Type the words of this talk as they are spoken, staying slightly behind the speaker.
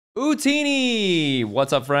Utini!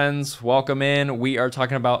 What's up, friends? Welcome in. We are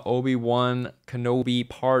talking about Obi-Wan Kenobi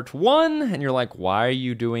Part 1. And you're like, why are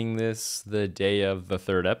you doing this the day of the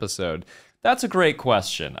third episode? That's a great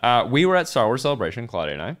question. We were at Star Wars Celebration,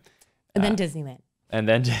 Claudia and I. And then Disneyland. And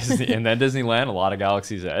then Disneyland, a lot of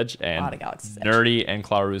Galaxy's Edge. And A lot of Galaxy's Edge. Nerdy and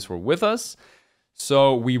Clarus were with us.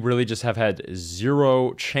 So we really just have had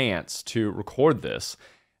zero chance to record this.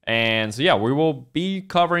 And so, yeah, we will be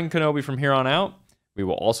covering Kenobi from here on out. We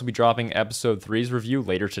will also be dropping episode 3's review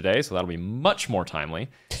later today, so that'll be much more timely.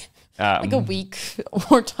 Like a week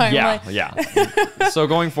more timely. Yeah. So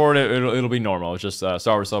going forward, it'll be normal. It's just Star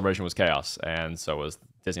Wars Celebration was chaos, and so was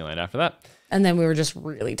Disneyland after that. And then we were just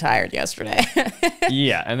really tired yesterday.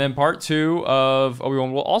 Yeah, and then part 2 of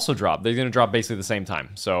Obi-Wan will also drop. They're going to drop basically the same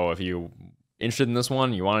time. So if you're interested in this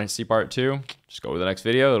one, you want to see part 2, just go to the next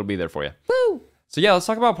video. It'll be there for you. Woo! So yeah, let's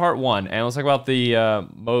talk about part 1, and let's talk about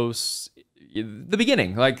the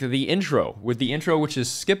beginning, like the intro, which is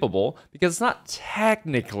skippable because it's not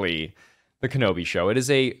technically the Kenobi show. It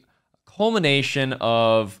is a culmination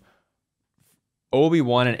of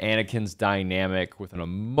Obi-Wan and Anakin's dynamic with an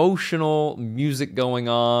emotional music going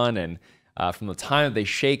on, and from the time that they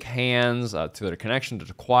shake hands to their connection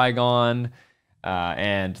to Qui-Gon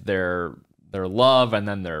and their love, and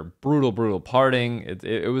then their brutal parting.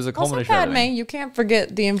 It was a culmination also of everything. Padme, you can't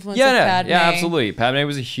forget the influence of Padme. Yeah, absolutely. Padme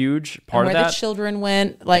was a huge part of that. Where the children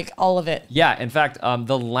went, like all of it. Yeah, in fact,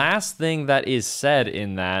 the last thing that is said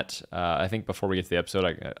in that, I think before we get to the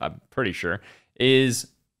episode, I'm pretty sure, is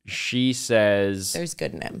she says... There's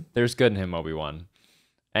good in him. There's good in him, Obi-Wan.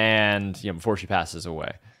 And, before she passes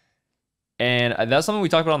away. And that's something we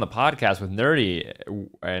talked about on the podcast with Nerdy,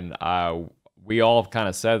 and we all kind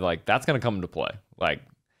of said, like, that's going to come into play. Like,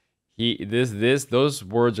 those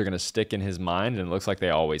words are going to stick in his mind, and it looks like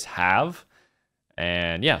they always have.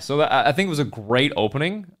 And yeah, so I think it was a great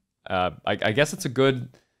opening. I guess it's a good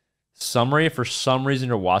summary. If for some reason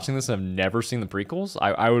you're watching this and have never seen the prequels,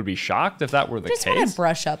 I would be shocked if that were the case. I just want to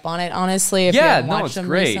brush up on it, honestly, if you haven't watched them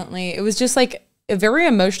recently. It was just like a very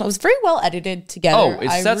emotional. It was very well edited together. Oh, it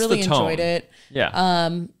sets I really the tone. enjoyed it.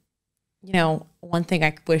 Yeah. One thing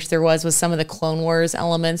I wish there was some of the Clone Wars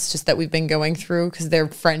elements just that we've been going through because their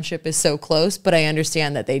friendship is so close, but I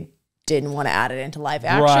understand that they didn't want to add it into live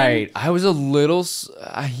action. Right. I was a little,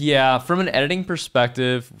 from an editing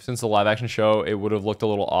perspective, since the live action show, it would have looked a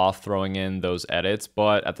little off throwing in those edits,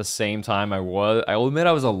 but at the same time, I'll admit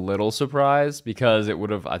I was a little surprised because it would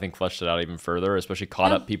have, I think, fleshed it out even further, especially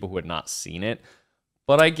caught up people who had not seen it.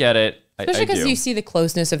 But I get it. Especially because you see the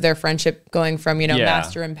closeness of their friendship going from,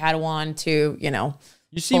 Master and Padawan to,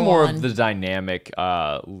 You see more of the dynamic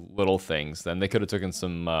little things. Then they could have taken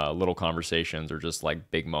some little conversations or just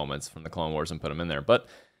like big moments from the Clone Wars and put them in there. But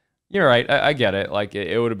you're right. I get it. Like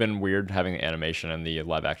it would have been weird having the animation and the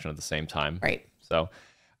live action at the same time. Right. So,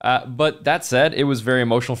 but that said, it was very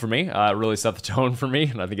emotional for me. It really set the tone for me,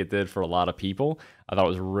 and I think it did for a lot of people. I thought it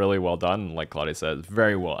was really well done. Like Claudia said, it's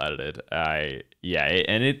very well edited.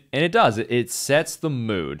 It does. It sets the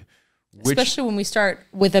mood. Especially when we start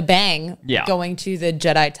with a bang going to the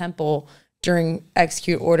Jedi Temple during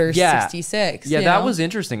Execute Order 66. Yeah, that was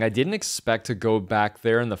interesting. I didn't expect to go back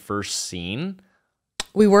there in the first scene.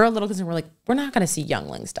 We were a little concerned. We're like, we're not going to see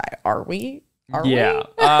younglings die, are we?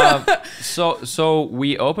 So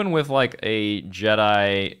we open with like a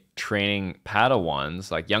Jedi training Padawans,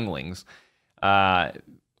 like younglings.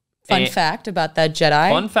 Fun fact about that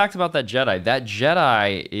Jedi. That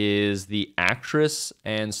Jedi is the actress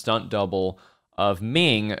and stunt double of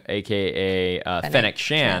Ming, a.k.a. Fennec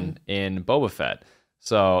Shan in Boba Fett.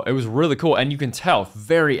 So it was really cool. And you can tell,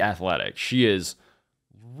 very athletic. She is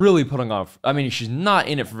really putting off. I mean, she's not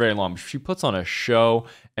in it for very long, but she puts on a show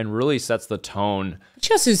and really sets the tone. But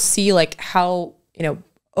you also see like how,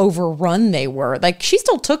 overrun they were. Like she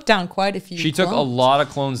still took down quite a few She took a lot of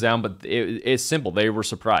clones down, but it's simple. They were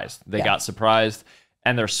surprised. They got surprised,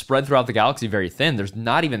 and they're spread throughout the galaxy very thin. There's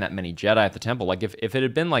not even that many Jedi at the temple. Like if it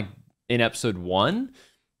had been like in episode 1,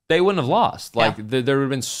 they wouldn't have lost. Like there would have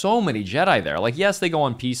been so many Jedi there. Like yes, they go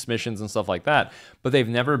on peace missions and stuff like that, but they've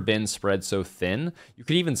never been spread so thin. You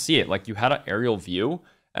could even see it. Like you had an aerial view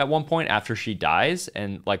at one point after she dies,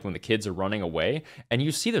 and like when the kids are running away, and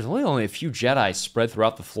you see there's only a few Jedi spread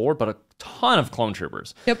throughout the floor, but a ton of clone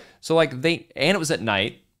troopers. Yep. So like and it was at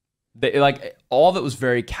night. Like all of it was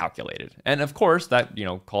very calculated, and of course that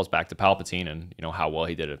calls back to Palpatine and how well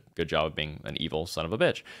he did a good job of being an evil son of a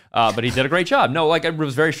bitch. But he did a great job. No, like it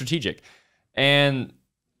was very strategic, and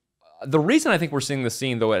the reason I think we're seeing this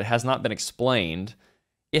scene, though it has not been explained,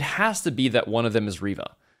 it has to be that one of them is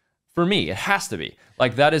Reva. For me, it has to be.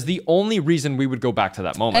 Like, that is the only reason we would go back to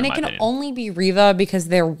that moment. And it can only be Reva because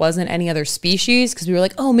there wasn't any other species. Because we were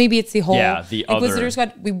like, oh, maybe it's the whole the Inquisitor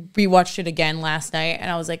Squad. We rewatched it again last night, and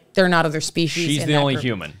I was like, they're not other species. She's the only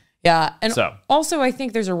human. Yeah. And also, I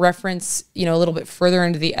think there's a reference, a little bit further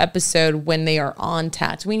into the episode when they are on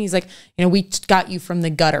Tatooine. He's like, we got you from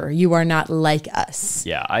the gutter. You are not like us.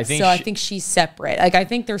 Yeah, I think I think she's separate. Like, I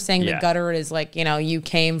think they're saying the gutter is like, you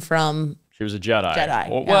came from... She was a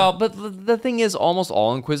Jedi. Well, but the thing is, almost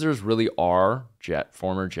all Inquisitors really are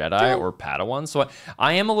former Jedi or Padawans. So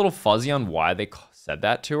I am a little fuzzy on why they said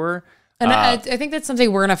that to her. And I think that's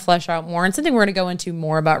something we're going to flesh out more, and something we're going to go into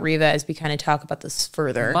more about Reva as we kind of talk about this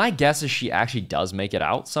further. My guess is she actually does make it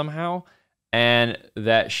out somehow, and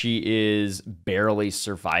that she is barely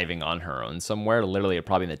surviving on her own somewhere, literally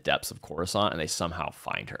probably in the depths of Coruscant, and they somehow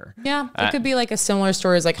find her. Yeah, it could be like a similar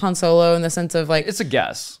story as like Han Solo in the sense of like... It's a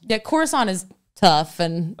guess. Yeah, Coruscant is tough,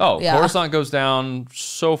 and... Coruscant goes down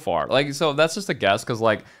so far. Like, so that's just a guess, because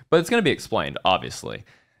like... But it's going to be explained, obviously.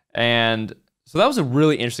 And... So that was a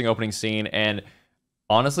really interesting opening scene, and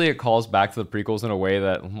honestly, it calls back to the prequels in a way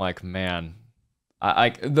that I'm like, man,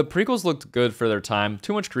 the prequels looked good for their time.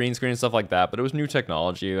 Too much green screen and stuff like that, but it was new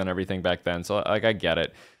technology and everything back then, so like I get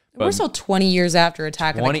it. But we're still 20 years after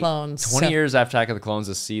Attack of the Clones. 20 years after Attack of the Clones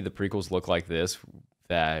to see the prequels look like this,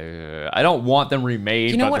 that I don't want them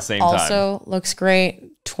remade, but at the same time. Also looks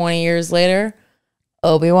great 20 years later?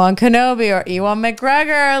 Obi-Wan Kenobi or Ewan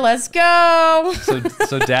McGregor. Let's go.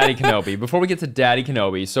 So Daddy Kenobi. Before we get to Daddy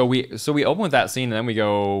Kenobi, so we open with that scene, and then we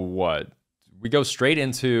go what? We go straight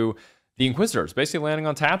into the Inquisitors, basically landing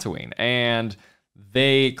on Tatooine, and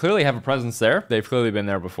they clearly have a presence there. They've clearly been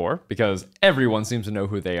there before because everyone seems to know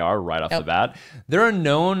who they are right off the bat. They're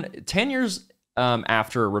known 10 years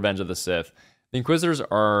after Revenge of the Sith. The Inquisitors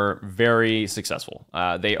are very successful.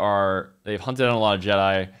 They've hunted down a lot of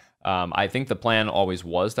Jedi. I think the plan always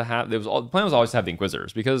was to have, the plan was always to have the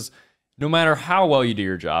Inquisitors, because no matter how well you do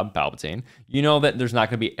your job, Palpatine, you know that there's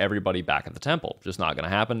not going to be everybody back at the temple. Just not going to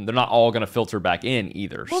happen. They're not all going to filter back in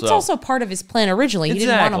either. Well, it's also part of his plan originally. He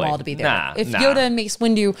didn't want them all to be there. If Yoda and Mace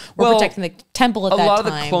Windu were protecting the temple at that time. A lot of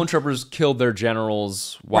the clone troopers killed their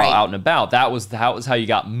generals while out and about. That was how you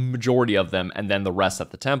got majority of them, and then the rest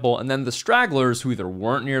at the temple. And then the stragglers who either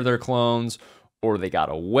weren't near their clones or they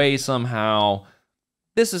got away somehow.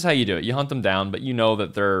 This is how you do it. You hunt them down, but you know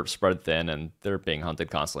that they're spread thin and they're being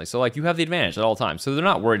hunted constantly. So like you have the advantage at all times. So they're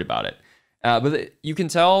not worried about it. But you can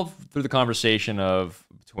tell through the conversation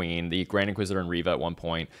between the Grand Inquisitor and Reva at one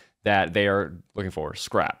point that they are looking for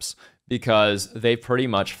scraps, because they pretty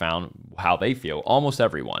much found how they feel. Almost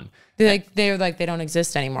everyone. They're like they don't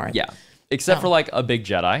exist anymore. Yeah. Except for like a big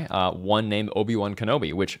Jedi, one named Obi-Wan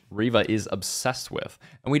Kenobi, which Reva is obsessed with.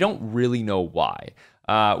 And we don't really know why.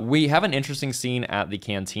 We have an interesting scene at the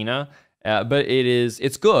cantina, but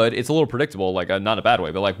it's good. It's a little predictable, like not in a bad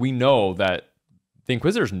way, but like we know that the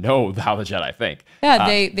Inquisitors know how the Jedi think. Yeah,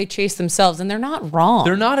 they chase themselves, and they're not wrong.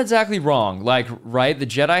 They're not exactly wrong. Like, right, the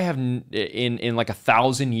Jedi have in like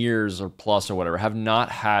 1,000 years or plus or whatever have not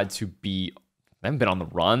had to be. They haven't been on the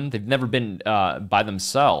run. They've never been by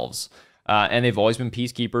themselves. And they've always been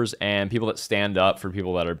peacekeepers and people that stand up for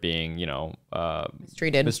people that are being,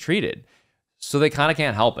 mistreated. So they kind of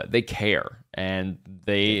can't help it. They care, and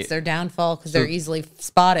it's their downfall because they're easily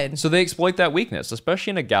spotted. So they exploit that weakness,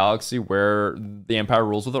 especially in a galaxy where the Empire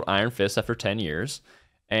rules with an iron fist after 10 years,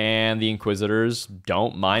 and the Inquisitors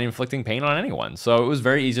don't mind inflicting pain on anyone. So it was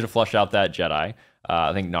very easy to flush out that Jedi.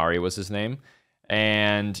 I think Nari was his name.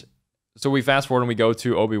 And so we fast forward and we go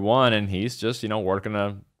to Obi-Wan, and he's just, working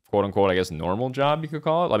a quote-unquote, I guess, normal job, you could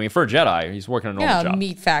call it. I mean, for a Jedi, he's working a normal job. Yeah,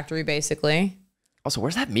 meat factory, basically. Also,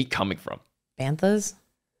 where's that meat coming from? Banthas?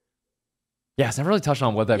 Yeah, it's never really touched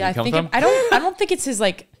on what that meat comes from. I don't think it's his,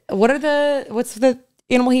 like, what's the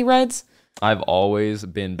animal he rides? I've always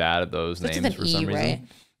been bad at those names for some reason. Right?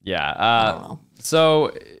 Yeah. I don't know.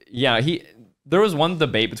 So, yeah, there was one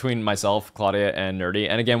debate between myself, Claudia, and Nerdy.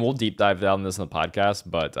 And again, we'll deep dive down this in the podcast,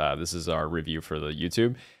 but this is our review for the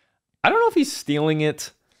YouTube. I don't know if he's stealing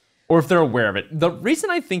it or if they're aware of it. The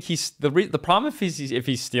reason I think the problem if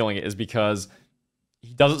he's stealing it is because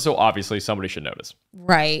he does it so obviously somebody should notice.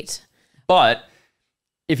 Right. But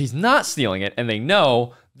if he's not stealing it and they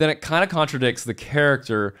know, then it kind of contradicts the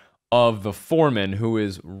character of the foreman who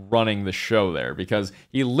is running the show there, because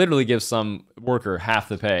he literally gives some worker half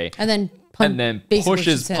the pay and then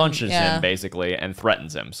punches him basically and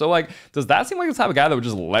threatens him. So like, does that seem like the type of guy that would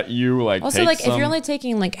just let you like also if you're only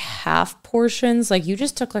taking like half portions, like you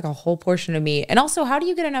just took like a whole portion of meat. And also, how do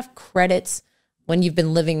you get enough credits when you've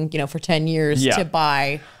been living, for 10 years to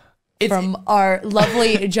buy from our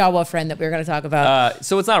lovely Jawa friend that we were going to talk about.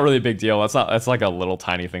 So it's not really a big deal. It's like a little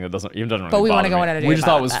tiny thing that doesn't really But we want bother to go me. into We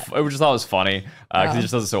just thought it was funny because he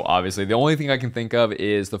just does it so obviously. The only thing I can think of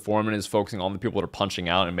is the foreman is focusing on the people that are punching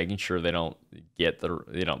out and making sure they don't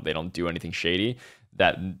they don't do anything shady.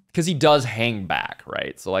 That because he does hang back,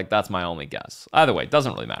 right? So like that's my only guess. Either way, it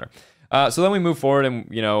doesn't really matter. So then we move forward,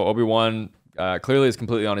 and Obi-Wan clearly is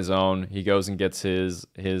completely on his own. He goes and gets his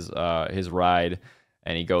ride.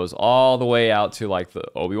 And he goes all the way out to like the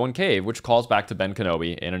Obi-Wan cave, which calls back to Ben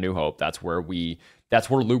Kenobi in A New Hope. That's where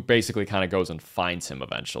Luke basically kind of goes and finds him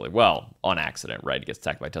eventually. Well, on accident, right? He gets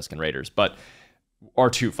attacked by Tusken Raiders, but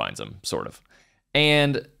R2 finds him, sort of.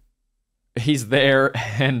 And he's there,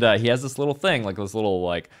 and he has this little thing, like this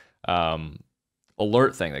little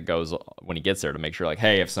alert thing that goes when he gets there to make sure, like,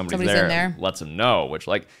 hey, if somebody's there, lets him know. Which,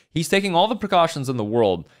 like, he's taking all the precautions in the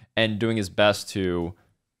world and doing his best to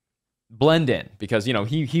blend in because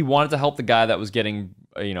he wanted to help the guy that was getting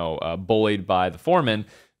bullied by the foreman,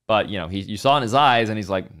 but you saw in his eyes and he's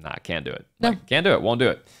like, nah, can't do it. Can't do it, won't do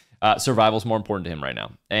it. Survival's more important to him right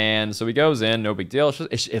now, and so he goes in, no big deal.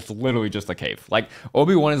 It's literally just a cave. Like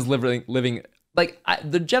Obi-Wan is living like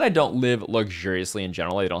the Jedi don't live luxuriously in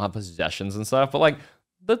general. They don't have possessions and stuff, but like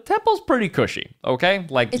the temple's pretty cushy, okay?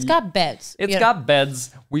 Like it's got beds. It's got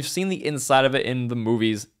beds. We've seen the inside of it in the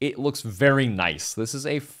movies. It looks very nice. This is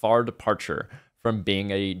a far departure from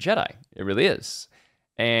being a Jedi. It really is.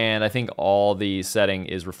 And I think all the setting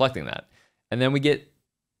is reflecting that. And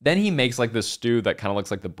then he makes like this stew that kind of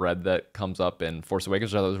looks like the bread that comes up in Force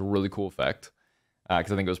Awakens, which I thought was a really cool effect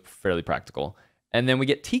because I think it was fairly practical. And then we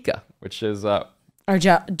get Tika, which is our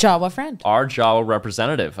Jawa friend. Our Jawa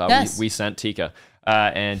representative. Yes. We sent Tika.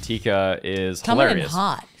 And Tika is coming hilarious. In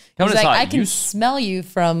hot. Coming He's like, hot. I can smell you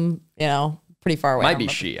from pretty far away. Might be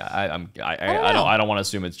she. I don't want to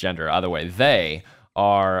assume it's gender. Either way, they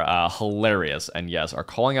are hilarious, and yes, are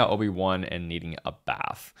calling out Obi-Wan and needing a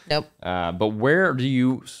bath. Nope. But where do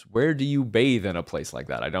you bathe in a place like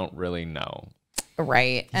that? I don't really know.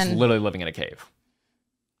 Right. He's literally living in a cave.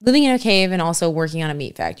 Living in a cave and also working on a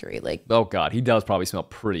meat factory. Like, oh god, he does probably smell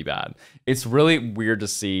pretty bad. It's really weird to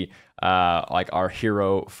see like our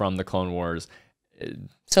hero from the Clone Wars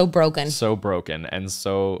so broken and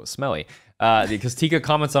so smelly because Tika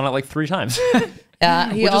comments on it like 3 times.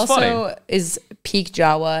 Yeah, he also is peak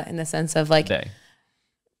Jawa in the sense of like it's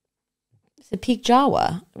a peak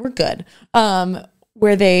Jawa. We're good.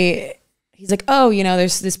 He's like, oh,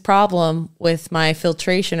 there's this problem with my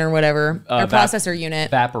filtration or whatever, or processor unit.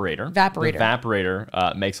 Evaporator. The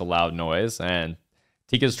evaporator makes a loud noise, and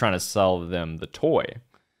Tika's trying to sell them the toy.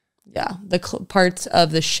 Yeah, the parts of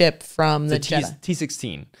the ship from the Jedi.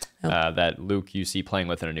 T-16 that Luke you see playing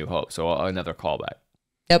with in A New Hope. So another callback.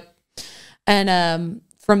 Yep. And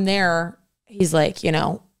from there, he's like,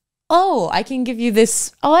 oh, I can give you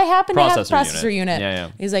this. Oh, I happen to have a processor unit. Yeah.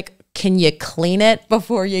 He's like, can you clean it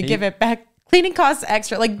before you give it back? Cleaning costs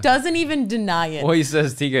extra. Like, doesn't even deny it. Well, he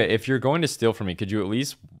says, Tika, if you're going to steal from me, could you at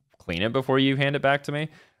least clean it before you hand it back to me?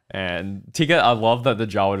 And Tika, I love that the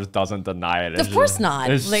Jawa just doesn't deny it. Of course not.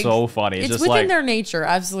 It's like, so funny. It's just within like, their nature.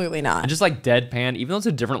 Absolutely not. And just like deadpan, even though it's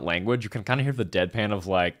a different language, you can kind of hear the deadpan of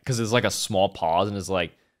like, because it's like a small pause and it's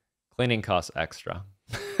like, cleaning costs extra.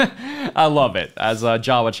 I love it. As a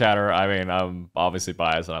Jawa chatter, I mean, I'm obviously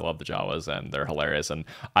biased and I love the Jawas and they're hilarious. And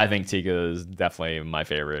I think Tika is definitely my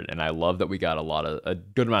favorite. And I love that we got a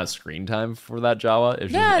good amount of screen time for that Jawa. It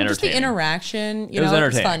was just the interaction. It was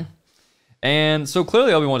entertaining. It's fun. And so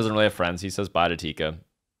clearly Obi-Wan doesn't really have friends. He says bye to Tika.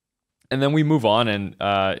 And then we move on and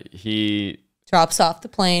he drops off the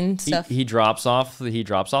plane stuff. He drops off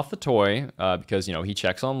the toy because he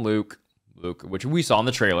checks on Luke, which we saw in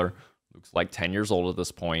the trailer. Luke's like 10 years old at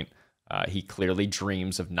this point. He clearly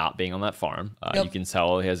dreams of not being on that farm. Yep. You can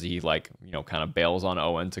tell as he kind of bails on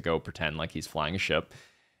Owen to go pretend like he's flying a ship.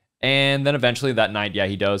 And then eventually that night,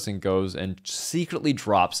 he does and goes and secretly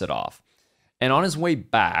drops it off. And on his way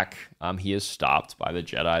back, he is stopped by the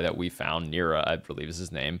Jedi that we found, Nira, I believe is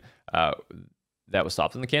his name, that was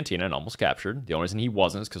stopped in the cantina and almost captured. The only reason he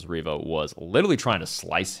wasn't is because Reva was literally trying to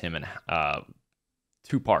slice him in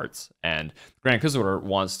 2 parts, and Grand Inquisitor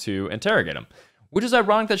wants to interrogate him, which is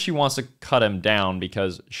ironic that she wants to cut him down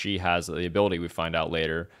because she has the ability, we find out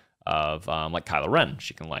later, of like Kylo Ren.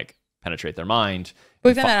 She can like penetrate their mind.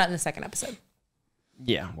 We found that out in the 2nd episode.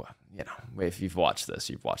 Yeah, well, if you've watched this,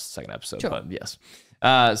 you've watched the 2nd episode, sure. But yes.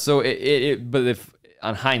 So but if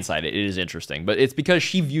on hindsight, it is interesting, but it's because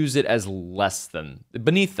she views it as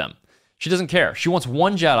beneath them. She doesn't care. She wants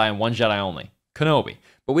one Jedi and one Jedi only, Kenobi,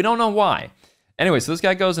 but we don't know why. Anyway, so this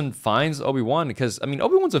guy goes and finds Obi-Wan because,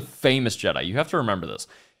 Obi-Wan's a famous Jedi. You have to remember this.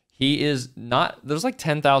 He is not, there's like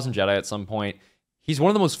 10,000 Jedi at some point. He's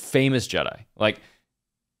one of the most famous Jedi. Like,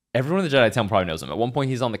 everyone in the Jedi Temple probably knows him. At one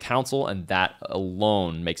point, he's on the council, and that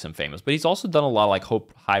alone makes him famous. But he's also done a lot of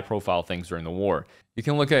like high-profile things during the war. You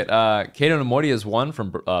can look at Kato no Mori is one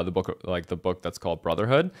from the book that's called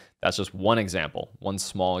Brotherhood. That's just one example, one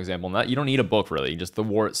small example. And that you don't need a book really, just the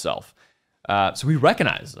war itself. So he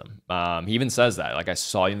recognizes him. He even says that, like, I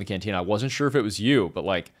saw you in the canteen. I wasn't sure if it was you, but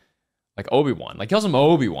like Obi-Wan, like he calls him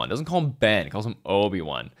Obi-Wan, doesn't call him Ben, he calls him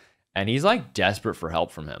Obi-Wan, and he's like desperate for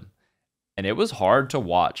help from him. And it was hard to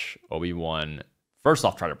watch Obi-Wan first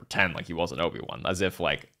off try to pretend like he wasn't Obi-Wan, as if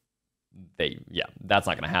like that's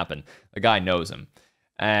not gonna happen. The guy knows him,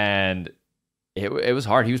 and it was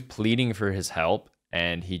hard. He was pleading for his help,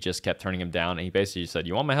 and he just kept turning him down. And he basically said,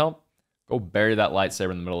 "You want my help? Go bury that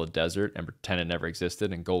lightsaber in the middle of the desert and pretend it never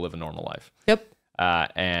existed, and go live a normal life." Yep.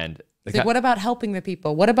 And he's like, what about helping the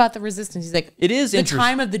people? What about the resistance? He's like, it is the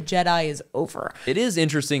time of the Jedi is over. It is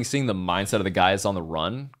interesting seeing the mindset of the guy that's on the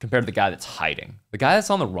run compared to the guy that's hiding. The guy that's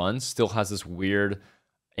on the run still has this weird,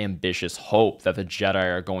 ambitious hope that the Jedi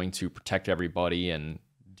are going to protect everybody and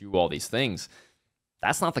do all these things.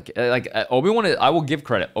 That's not the like Obi-Wan. I will give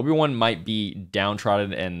credit. Obi-Wan might be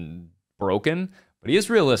downtrodden and broken, but he is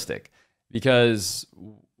realistic because.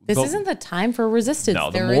 This isn't the time for resistance. No,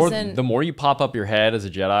 the more you pop up your head as a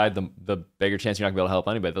Jedi, the bigger chance you're not going to be able to help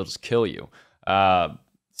anybody. They'll just kill you.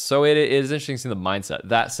 So it is interesting seeing the mindset.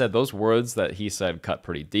 That said, those words that he said cut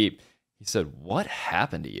pretty deep. He said, "What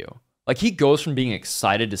happened to you?" Like, he goes from being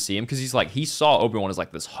excited to see him because he saw Obi-Wan as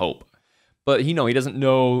like this hope. But he doesn't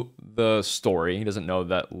know the story. He doesn't know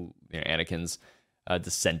that Anakin's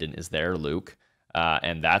descendant is there, Luke.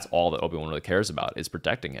 And that's all that Obi-Wan really cares about, is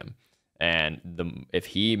protecting him. And if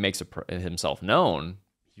he makes himself known,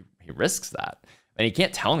 he risks that, and he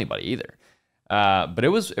can't tell anybody either. But it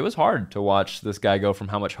was hard to watch this guy go from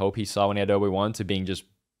how much hope he saw when he had Obi-Wan to being just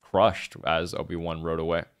crushed as Obi-Wan rode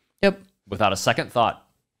away. Yep. Without a second thought.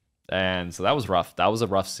 And so that was rough. That was a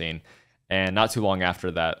rough scene. And not too long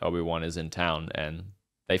after that, Obi-Wan is in town, and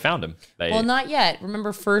they found him. Well, not yet.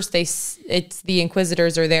 Remember, first it's the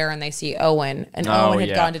Inquisitors are there, and they see Owen, and Owen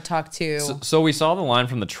had gone to talk to. So we saw the line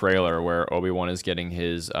from the trailer where Obi-Wan is getting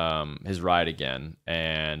his ride again,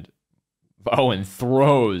 and Owen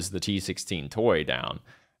throws the T-16 toy down,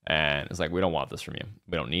 and it's like, "We don't want this from you.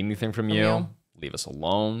 We don't need anything from you. Leave us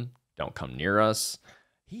alone. Don't come near us."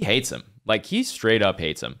 He hates him. Like, he straight up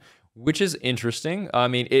hates him, which is interesting. I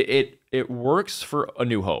mean, it works for A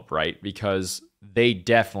New Hope, right? Because they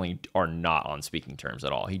definitely are not on speaking terms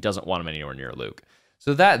at all. He doesn't want him anywhere near Luke.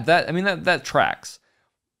 So that tracks.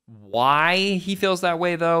 Why he feels that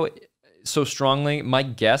way, though, so strongly, my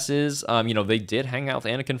guess is, they did hang out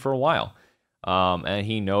with Anakin for a while. And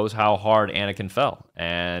he knows how hard Anakin fell.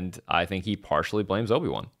 And I think he partially blames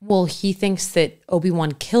Obi-Wan. Well, he thinks that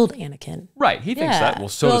Obi-Wan killed Anakin. Right. He thinks that. Well,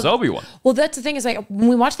 so does Obi-Wan. Well, that's the thing is, like, when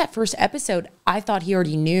we watched that first episode, I thought he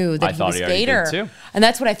already knew that he was Vader. Too. And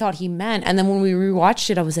that's what I thought he meant. And then when we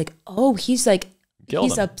rewatched it, I was like, oh, he's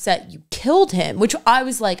upset you killed him, which I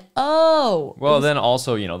was like, oh. Well, then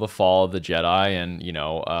also, the fall of the Jedi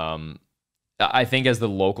and, I think as the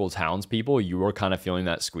local townspeople, you were kind of feeling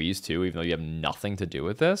that squeeze too, even though you have nothing to do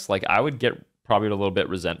with this. Like, I would get probably a little bit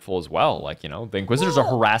resentful as well. Like, the Inquisitors are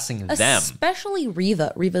harassing them. Especially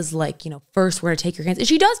Reva. Reva's like, first we're going to take your hands. And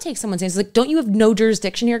she does take someone's hands. It's like, don't you have no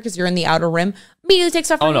jurisdiction here because you're in the Outer Rim? Immediately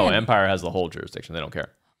takes off her hand. Oh, no, Empire has the whole jurisdiction. They don't care.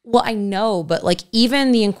 Well, I know, but like,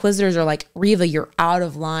 even the Inquisitors are like, Reva, you're out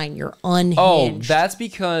of line. You're unhinged. Oh, that's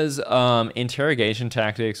because interrogation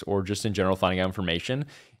tactics, or just in general finding out information,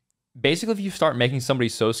 basically, if you start making somebody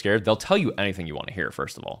so scared, they'll tell you anything you want to hear,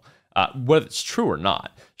 first of all. Whether it's true or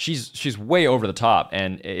not. She's way over the top,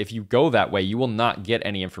 and if you go that way, you will not get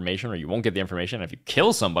any information, or you won't get the information. And if you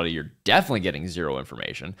kill somebody, you're definitely getting zero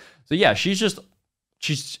information. So yeah, she's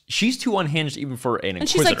too unhinged even for an Inquisitor. And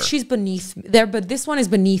she's like, she's beneath me there, but this one is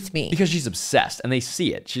beneath me. Because she's obsessed, and they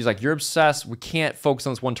see it. She's like, you're obsessed. We can't focus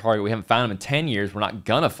on this one target. We haven't found him in 10 years. We're not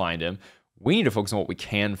gonna find him. We need to focus on what we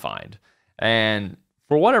can find. And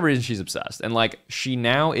for whatever reason, she's obsessed. And like, she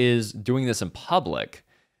now is doing this in public.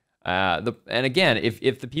 And again,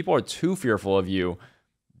 if the people are too fearful of you,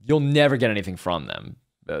 you'll never get anything from them.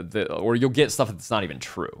 Or you'll get stuff that's not even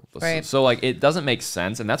true. Right. So like, it doesn't make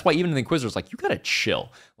sense. And that's why even the Inquisitor's like, you gotta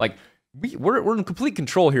chill. Like, we're in complete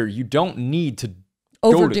control here. You don't need to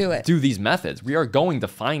do these methods. We are going to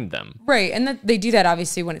find them. Right. And they do that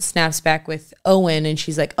obviously when it snaps back with Owen, and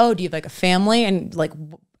she's like, oh, do you have like a family? And like,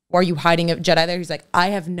 are you hiding a Jedi there? He's like, I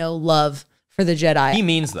have no love for the Jedi. He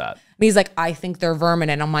means that. And he's like, I think they're vermin,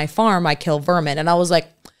 and on my farm, I kill vermin. And I was like,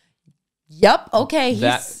 Yep. Okay.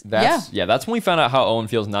 That's when we found out how Owen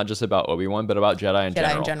feels not just about Obi-Wan, but about Jedi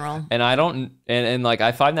in general. And I don't, and like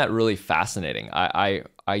I find that really fascinating. I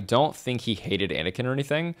don't think he hated Anakin or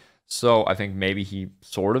anything. So I think maybe he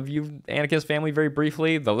sort of viewed Anakin's family very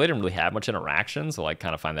briefly, though they didn't really have much interaction. So I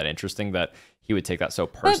kind of find that interesting that he would take that so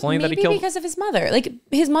personally that he killed. Because of his mother. Like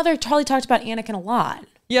his mother probably talked about Anakin a lot.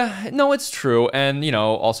 Yeah, no, it's true. And,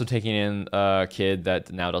 also taking in a kid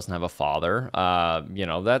that now doesn't have a father,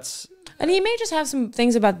 that's... And he may just have some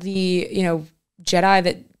things about the, Jedi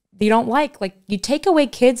that you don't like. Like, you take away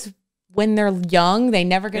kids when they're young, they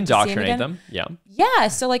never get to see them again. Indoctrinate them, yeah. Yeah,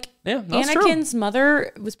 so, Anakin's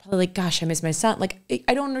mother was probably like, gosh, I miss my son. Like,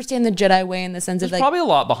 I don't understand the Jedi way in the sense of, There's probably a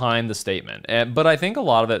lot behind the statement. But I think a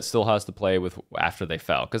lot of it still has to play with after they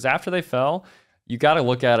fell. Because after they fell, you got to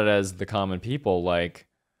look at it as the common people, like...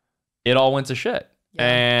 It all went to shit. Yeah.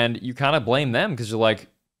 And you kind of blame them because you're like,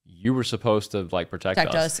 you were supposed to protect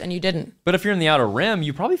us and you didn't. But if you're in the Outer Rim,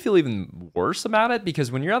 you probably feel even worse about it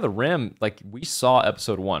because when you're out of the Rim, we saw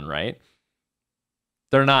episode 1, right?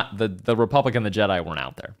 They're not, the Republic and the Jedi weren't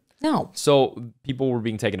out there. No. So people were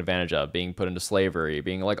being taken advantage of, being put into slavery,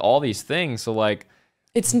 being all these things. So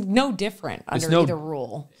it's no different under either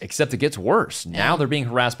rule. Except it gets worse. Yeah. Now they're being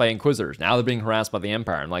harassed by Inquisitors. Now they're being harassed by the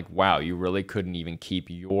Empire. I'm like, wow, you really couldn't even keep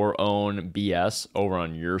your own BS over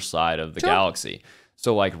on your side of the galaxy.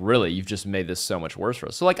 So, really, you've just made this so much worse for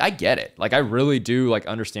us. So, I get it. I really do,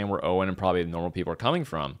 understand where Owen and probably the normal people are coming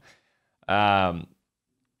from. But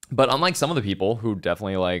unlike some of the people who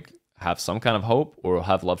definitely, have some kind of hope or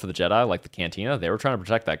have love for the Jedi, like the Cantina, they were trying to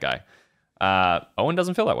protect that guy. Owen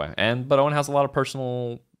doesn't feel that way, but Owen has a lot of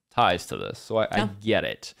personal ties to this, so I get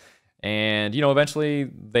it. And eventually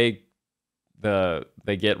they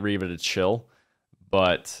get Reva to chill,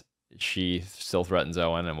 but she still threatens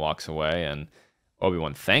Owen and walks away. And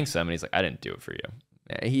Obi-Wan thanks him, and he's like, "I didn't do it for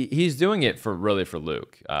you." He's doing it for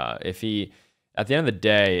Luke. If he, at the end of the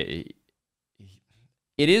day,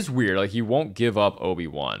 it is weird. He won't give up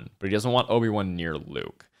Obi-Wan, but he doesn't want Obi-Wan near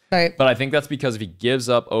Luke. Right. But I think that's because if he gives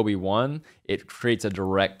up Obi-Wan, it creates a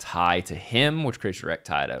direct tie to him, which creates a direct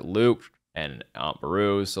tie to Luke and Aunt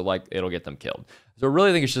Beru. So, it'll get them killed. So I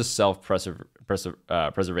really think it's just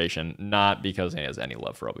self-preservation, not because he has any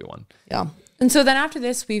love for Obi-Wan. Yeah. And so then after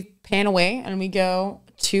this, we pan away and we go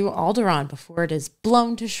to Alderaan before it is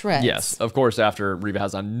blown to shreds. Yes, of course, after Reva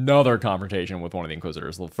has another confrontation with one of the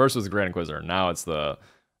Inquisitors. The first was the Grand Inquisitor. Now it's the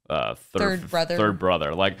third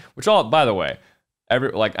brother. Which all, by the way...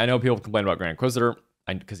 I know people complain about Grand Inquisitor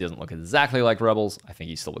because he doesn't look exactly like Rebels. I think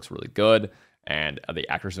he still looks really good, and the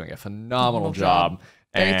actor's doing a phenomenal job.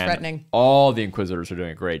 Very threatening. All the Inquisitors are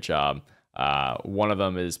doing a great job. One of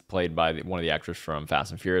them is played by one of the actors from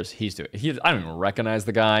Fast and Furious. I don't even recognize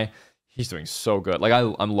the guy. He's doing so good.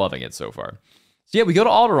 I'm loving it so far. So yeah, we go to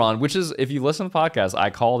Alderaan, which is, if you listen to the podcast,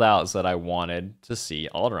 I called out and said I wanted to see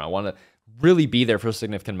Alderaan. I wanted to really be there for a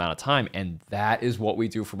significant amount of time, and that is what we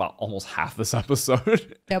do for about almost half this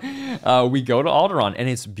episode. Yep. We go to Alderaan, and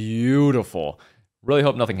it's beautiful. Really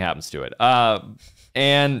hope nothing happens to it. And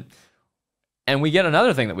we get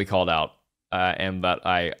another thing that we called out, and that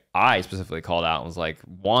I specifically called out and was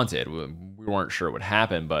wanted. We weren't sure it would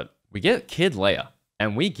happen, but we get Kid Leia,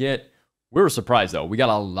 and we were surprised though. We got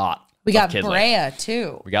a lot. We got Breya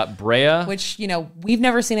too. We got Breya, which we've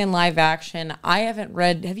never seen in live action. I haven't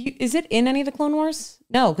read. Have you? Is it in any of the Clone Wars?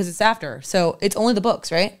 No, because it's after. So it's only the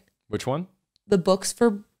books, right? Which one? The books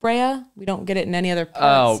for Breya. We don't get it in any other parts.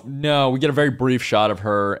 Oh no, we get a very brief shot of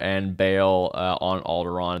her and Bail on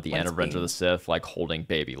Alderaan at the end of Revenge of the Sith, holding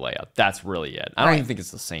baby Leia. That's really it. I don't even think it's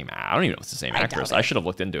the same. I don't even know if it's the same actress. I should have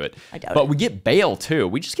looked into it. I doubt it. But we get Bail too.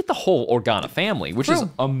 We just get the whole Organa family, which is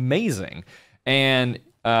amazing. And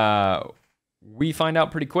we find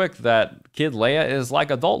out pretty quick that Kid Leia is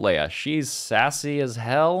like adult Leia. She's sassy as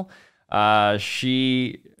hell.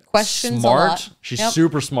 She questions smart. A lot. She's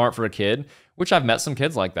super smart for a kid, which I've met some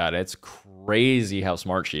kids like that. It's crazy how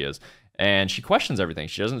smart she is. And she questions everything.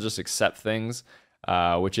 She doesn't just accept things,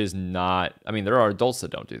 which is not... I mean, there are adults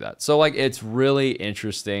that don't do that. So, it's really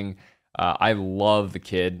interesting. I love the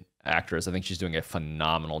kid actress. I think she's doing a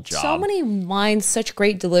phenomenal job. So many lines, such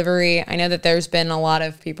great delivery. I know that there's been a lot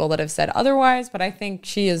of people that have said otherwise, but I think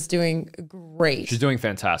she is doing great. She's doing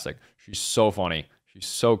fantastic. She's so funny. She's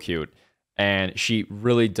so cute. And she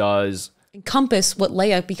really does encompass what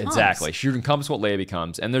Leia becomes. Exactly. She encompasses what Leia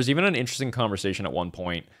becomes. And there's even an interesting conversation at one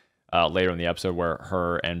point later in the episode where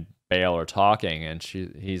her and Bail are talking, and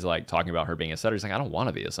he's talking about her being a senator. He's like, I don't want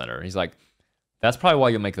to be a senator. He's like, that's probably why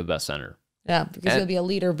you'll make the best senator. Yeah, because you'll be a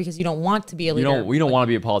leader because you don't want to be a leader. We don't want to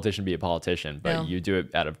be a politician, but you do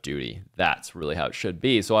it out of duty. That's really how it should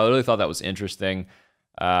be. So I really thought that was interesting.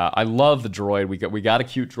 I love the droid. We got a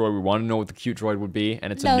cute droid. We want to know what the cute droid would be,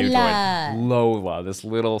 and it's a new droid. Lola, this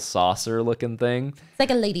little saucer-looking thing. It's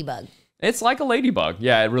like a ladybug. It's like a ladybug.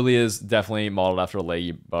 Yeah, it really is definitely modeled after a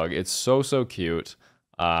ladybug. It's so cute,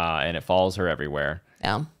 and it follows her everywhere.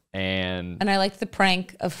 Yeah. And I liked the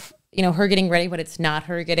prank of her getting ready, but it's not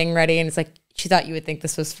her getting ready, and it's like she thought you would think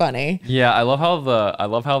this was funny. Yeah, I love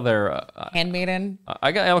how they're handmaiden.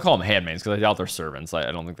 I'll call them handmaids because I doubt they're servants.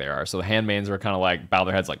 I don't think they are. So the handmaids are kind of like bow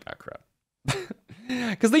their heads like, oh crap.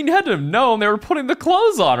 Because they had to have known they were putting the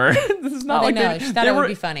clothes on her. This is not she thought it would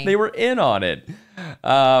be funny. They were in on it,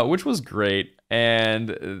 which was great. And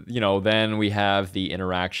then we have the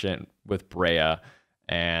interaction with Brea,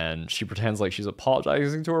 and she pretends like she's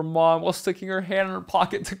apologizing to her mom while sticking her hand in her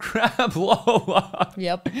pocket to grab Lola.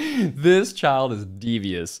 Yep. This child is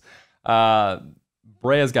devious.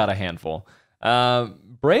 Brea's got a handful.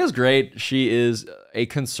 Brea's great. She is a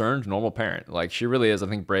concerned, normal parent. Like, she really is. I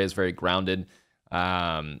think Brea is very grounded.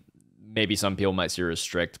 Maybe some people might see her as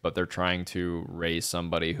strict, but they're trying to raise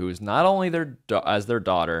somebody who's not only their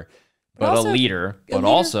daughter, but also a leader, but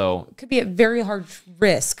also could be a very hard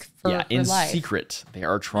risk for her in life. Secret. They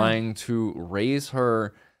are trying to raise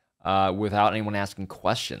her without anyone asking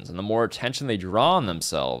questions. And the more attention they draw on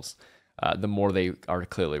themselves, the more they are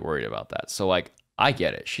clearly worried about that. So, like, I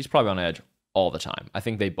get it. She's probably on edge all the time. I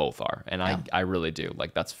think they both are. And I really do.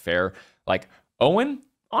 Like, that's fair. Like, Owen,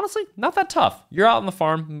 honestly, not that tough. You're out on the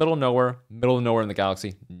farm, middle of nowhere in the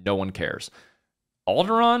galaxy. No one cares.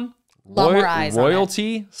 Alderaan,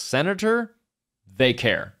 royalty, senator, they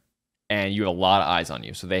care. And you have a lot of eyes on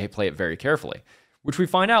you. So they play it very carefully. Which we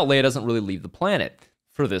find out Leia doesn't really leave the planet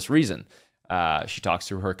for this reason. She talks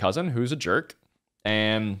to her cousin, who's a jerk.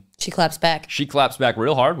 And she claps back. She claps back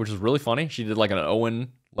real hard, which is really funny. She did like an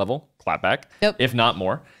Owen level clap back, if not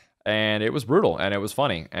more. And it was brutal and it was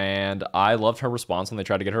funny. And I loved her response when they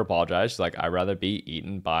tried to get her apologized. She's like, I'd rather be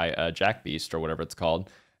eaten by a jack beast or whatever it's called.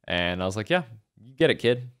 And I was like, yeah, you get it,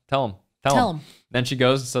 kid. Tell him. Then she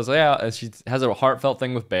goes and says, yeah, and she has a heartfelt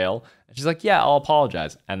thing with Bail. And she's like, yeah, I'll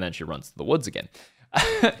apologize. And then she runs to the woods again.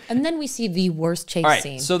 And then we see the worst chase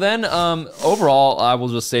scene. So then overall, I will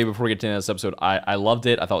just say before we get to this episode, I loved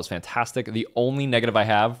it. I thought it was fantastic. The only negative I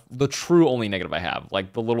have, the true only negative I have,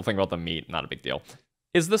 like the little thing about the meat, not a big deal,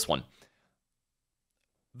 is this one.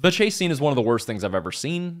 The chase scene is one of the worst things I've ever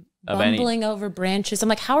seen. Bumbling over branches. I'm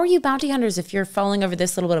like, how are you bounty hunters if you're falling over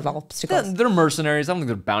this little bit of obstacles? They're mercenaries. I don't think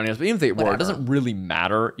they're bounty hunters, but even if they were, it doesn't really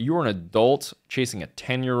matter. You're an adult chasing a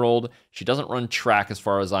 10-year-old. She doesn't run track as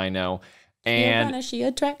far as I know. And she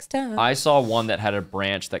attracts time. I saw one that had a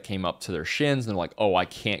branch that came up to their shins, and they're like, oh, I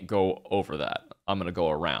can't go over that. I'm going to go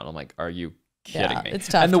around. I'm like, are you kidding me? It's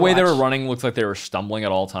tough. And the way they were running looked like they were stumbling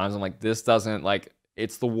at all times. I'm like, this doesn't, like,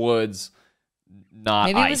 it's the woods, not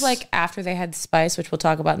maybe ice. It was like after they had spice, which we'll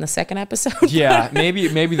talk about in the second episode. Yeah, maybe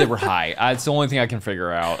they were high. It's the only thing I can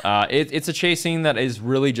figure out. It's a chase scene that is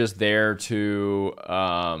really just there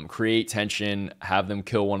to create tension, have them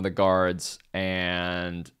kill one of the guards,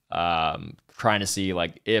 and trying to see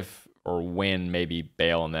like if or when maybe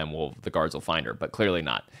Bail and them the guards will find her, but clearly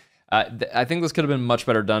not. I think this could have been much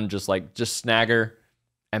better done. Just snag her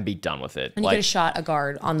and be done with it. And you could have shot a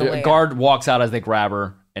guard on the way. A guard walks out as they grab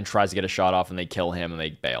her and tries to get a shot off, and they kill him and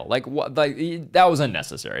they bail. Like what? Like that was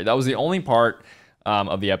unnecessary. That was the only part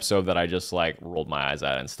of the episode that I just like rolled my eyes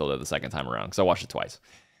at and still did the second time around because I watched it twice.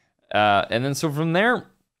 And then so from there,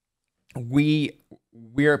 we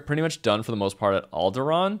are pretty much done for the most part at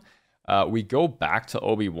Alderaan. We go back to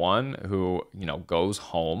Obi-Wan, who goes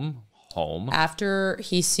home after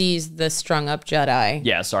he sees the strung up Jedi.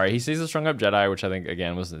 Yeah, sorry, he sees the strung up Jedi, which I think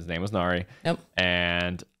again was his name was Nari. Nope.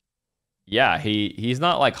 And yeah, he's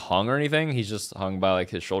not like hung or anything. He's just hung by like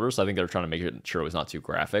his shoulders. So I think they're trying to make sure it was not too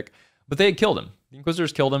graphic. But they had killed him. The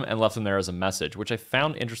Inquisitors killed him and left him there as a message, which I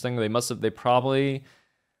found interesting. They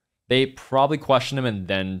probably questioned him and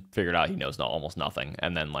then figured out he knows almost nothing,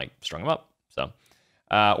 and then like strung him up. So.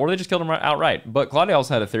 Or they just killed him outright. But Claudia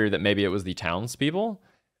also had a theory that maybe it was the townspeople,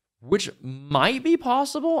 which might be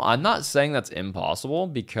possible. I'm not saying that's impossible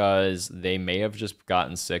because they may have just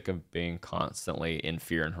gotten sick of being constantly in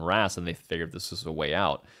fear and harassed, and they figured this was a way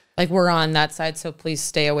out. Like, we're on that side, so please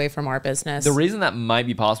stay away from our business. The reason that might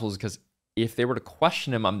be possible is because if they were to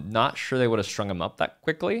question him, I'm not sure they would have strung him up that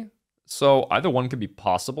quickly. So either one could be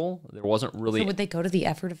possible. There wasn't really... So would they go to the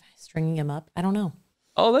effort of stringing him up? I don't know.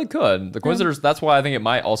 Oh, they could. The Inquisitors, that's why I think it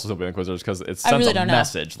might also still be the Inquisitors, because it sends a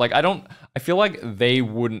message. Like, I feel like they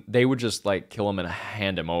would just like kill him and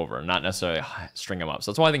hand him over, not necessarily string him up.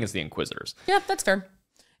 So that's why I think it's the Inquisitors. Yeah, that's fair.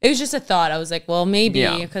 It was just a thought. I was like, well, maybe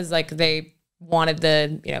because like they wanted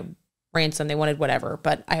the, ransom, they wanted whatever,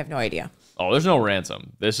 but I have no idea. Oh, there's no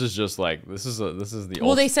ransom. This is just like this is the.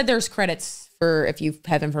 Well, they said there's credits for if you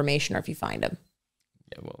have information or if you find him.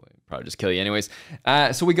 Yeah, well, they'd probably just kill you anyways.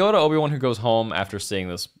 So we go to Obi-Wan, who goes home after seeing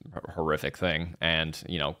this horrific thing, and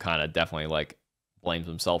kind of definitely like blames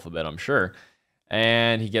himself a bit, I'm sure.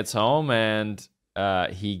 And he gets home, and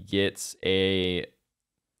he gets you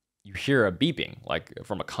hear a beeping like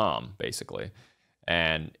from a comm, basically,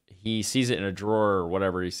 and he sees it in a drawer or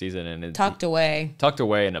whatever he sees it in. Tucked away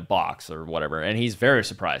in a box or whatever. And he's very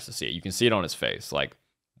surprised to see it. You can see it on his face. Like,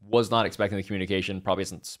 was not expecting the communication. Probably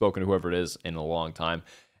hasn't spoken to whoever it is in a long time.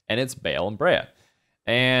 And it's Bail and Brea.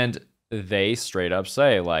 And they straight up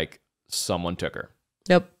say, like, someone took her.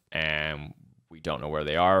 Yep. And we don't know where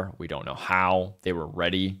they are. We don't know how. They were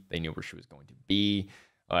ready. They knew where she was going to be.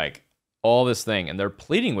 Like, all this thing. And they're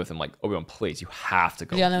pleading with him, like, Obi-Wan, please, you have to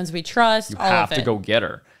go. The other ones we trust. You have to go get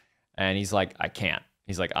her. And he's like, I can't.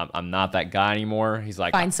 He's like, I'm not that guy anymore. He's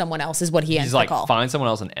like, find someone else is what he ends the call. Find someone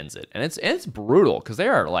else and ends it. And it's brutal because they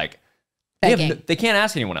are like, they can't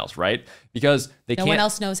ask anyone else, right? Because no one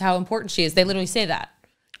else knows how important she is. They literally say that.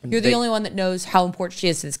 You're the only one that knows how important she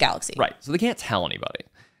is to this galaxy. Right. So they can't tell anybody.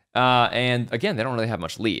 And again, they don't really have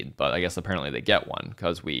much lead, but I guess apparently they get one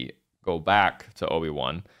because we go back to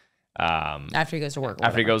Obi-Wan. After he goes to work.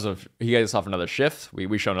 After he gets off another shift.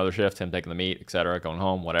 We show another shift, him taking the meat, etc., going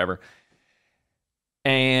home, whatever.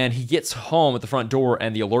 And he gets home at the front door,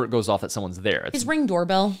 and the alert goes off that someone's there. His Ring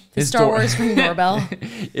doorbell. His Star Wars Ring doorbell.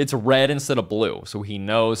 It's red instead of blue, so he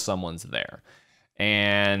knows someone's there.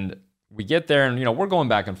 And we get there, and we're going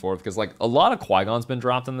back and forth because like a lot of Qui-Gon's been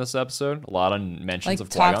dropped in this episode. A lot of mentions of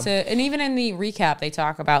Qui-Gon. And even in the recap, they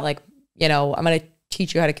talk about like, I'm gonna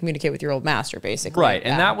teach you how to communicate with your old master, basically. Right,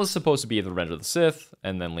 and that was supposed to be the Revenge of the Sith,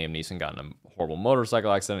 and then Liam Neeson got in a horrible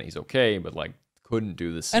motorcycle accident. He's okay, but like couldn't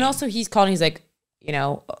do the scene. And also he's called and he's like,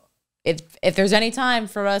 if there's any time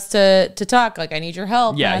for us to talk, like I need your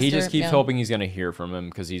help. Yeah, master. He just keeps hoping he's gonna hear from him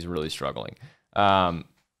because he's really struggling.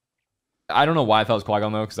 I don't know why I thought it was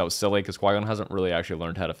Qui-Gon though, because that was silly, because Qui-Gon hasn't really actually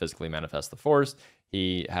learned how to physically manifest the Force.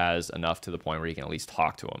 He has enough to the point where he can at least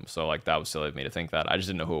talk to him. So like that was silly of me to think that. I just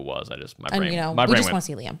didn't know who it was. My brain we just want to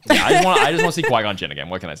see Liam. Yeah, I just want to see Qui-Gon Jinn again.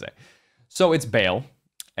 What can I say? So it's Bail,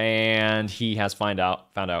 and he has found out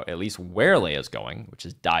at least where Leia's going, which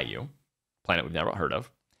is Daiyu, planet we've never heard of.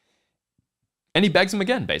 And he begs him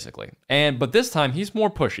again, basically. But this time he's more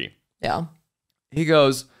pushy. Yeah. He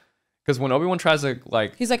goes, because when Obi-Wan tries to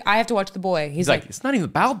like... He's like, I have to watch the boy. He's like, it's not even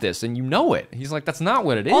about this, and you know it. He's like, that's not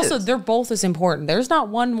what it is. Also, they're both as important. There's not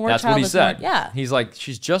one more that's child what he said. Yeah. He's like,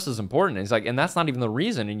 she's just as important. And he's like, and that's not even the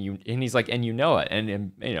reason. And he's like, and you know it.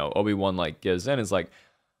 And Obi-Wan like gives in. Is like,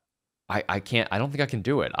 I can't. I don't think I can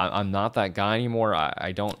do it. I'm not that guy anymore.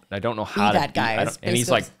 I don't know how be that guy. And he's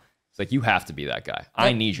like, it's like, you have to be that guy. Yep.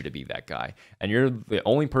 I need you to be that guy. And you're the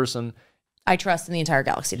only person I trust in the entire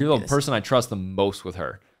galaxy. You're the person I trust the most with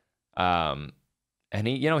her. And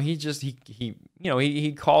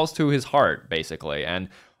he calls to his heart, basically. And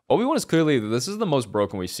Obi-Wan is clearly, this is the most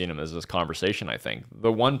broken we've seen him as this conversation, I think.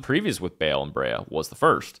 The one previous with Bail and Brea was the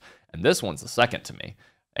first, and this one's the second to me.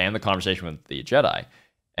 And the conversation with the Jedi.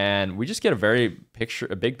 And we just get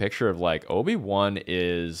a big picture of like, Obi-Wan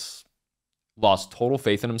is lost total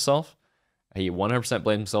faith in himself. He 100%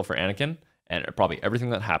 blames himself for Anakin and probably everything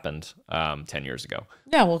that happened 10 years ago.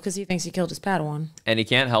 Yeah, well, because he thinks he killed his Padawan. And he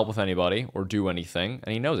can't help with anybody or do anything,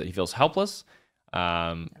 and he knows it. He feels helpless.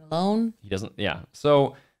 Alone. He doesn't, yeah.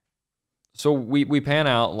 So we pan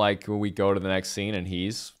out, like, we go to the next scene, and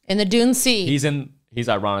he's... in the Dune Sea. He's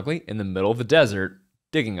ironically in the middle of the desert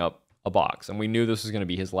digging up a box. And we knew this was going to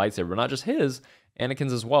be his lightsaber, but not just his,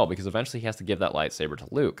 Anakin's as well, because eventually he has to give that lightsaber to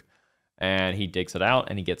Luke. And he digs it out,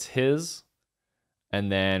 and he gets his... And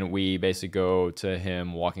then we basically go to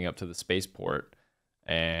him walking up to the spaceport,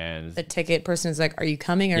 and the ticket person is like, "Are you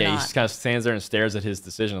coming or not?" Yeah, he just kind of stands there and stares at his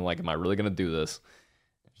decision, like, "Am I really going to do this?"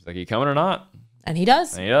 She's like, "Are you coming or not?" And he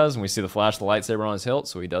does. And he does. And we see the flash of the lightsaber on his hilt,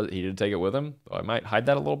 so he does. He did take it with him. I might hide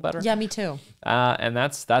that a little better. Yeah, me too. And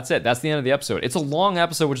that's it. That's the end of the episode. It's a long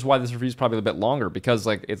episode, which is why this review is probably a bit longer, because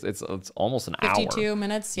like it's almost an 52 hour. 52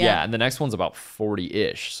 minutes. Yeah. Yeah, and the next one's about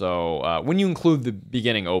 40-ish. So when you include the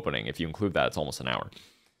beginning opening, if you include that, it's almost an hour.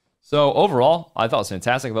 So overall, I thought it was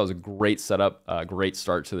fantastic. I thought it was a great setup, a great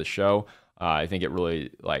start to the show. I think it really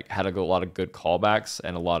had a lot of good callbacks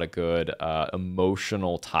and a lot of good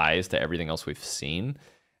emotional ties to everything else we've seen.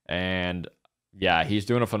 And yeah, he's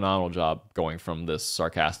doing a phenomenal job going from this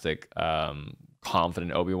sarcastic,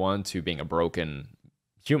 confident Obi-Wan to being a broken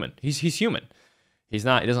human. He's human. He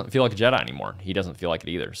doesn't feel like a Jedi anymore. He doesn't feel like it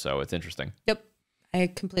either. So it's interesting. Yep. I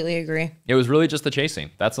completely agree. It was really just the chase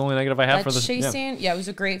scene. That's the only negative I have for this. Chase scene, yeah, it was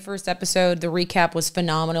a great first episode. The recap was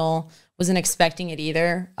phenomenal wasn't expecting it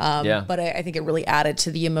either. But I think it really added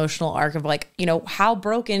to the emotional arc of like, you know, how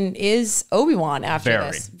broken is Obi-Wan after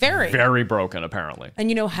this? Very broken, apparently. And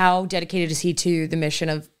you know, how dedicated is he to the mission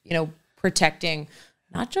of, you know, protecting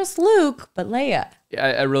not just Luke, but Leia?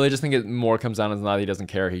 I really just think it more comes down to not that he doesn't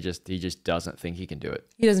care. He just doesn't think he can do it.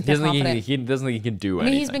 He doesn't feel confident. He doesn't think he can do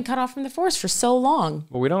anything. He's been cut off from the Force for so long.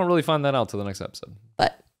 Well, we don't really find that out till the next episode.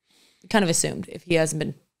 But kind of assumed if he hasn't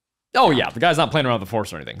been. Oh yeah, the guy's not playing around with the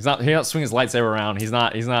Force or anything. He's not swinging his lightsaber around. He's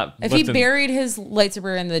not. If he buried his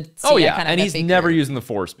lightsaber in the sea, oh yeah, and he's never using the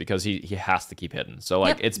Force because he has to keep hidden. So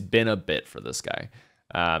like it's been a bit for this guy.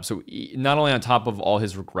 So not only on top of all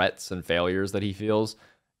his regrets and failures that he feels,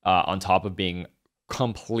 on top of being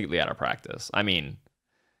completely out of practice. I mean,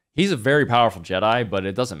 he's a very powerful Jedi, but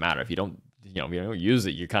it doesn't matter if you don't. You know, if you don't use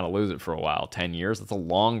it, you kind of lose it for a while. 10 years, that's a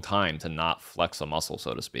long time to not flex a muscle,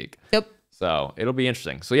 so to speak. Yep. So it'll be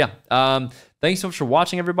interesting. So yeah, thanks so much for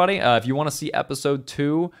watching, everybody. If you want to see episode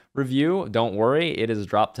 2 review, don't worry. It is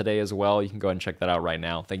dropped today as well. You can go ahead and check that out right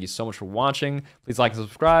now. Thank you so much for watching. Please like and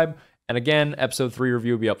subscribe. And again, episode 3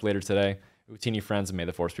 review will be up later today. Utini friends, and may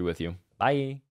the Force be with you. Bye.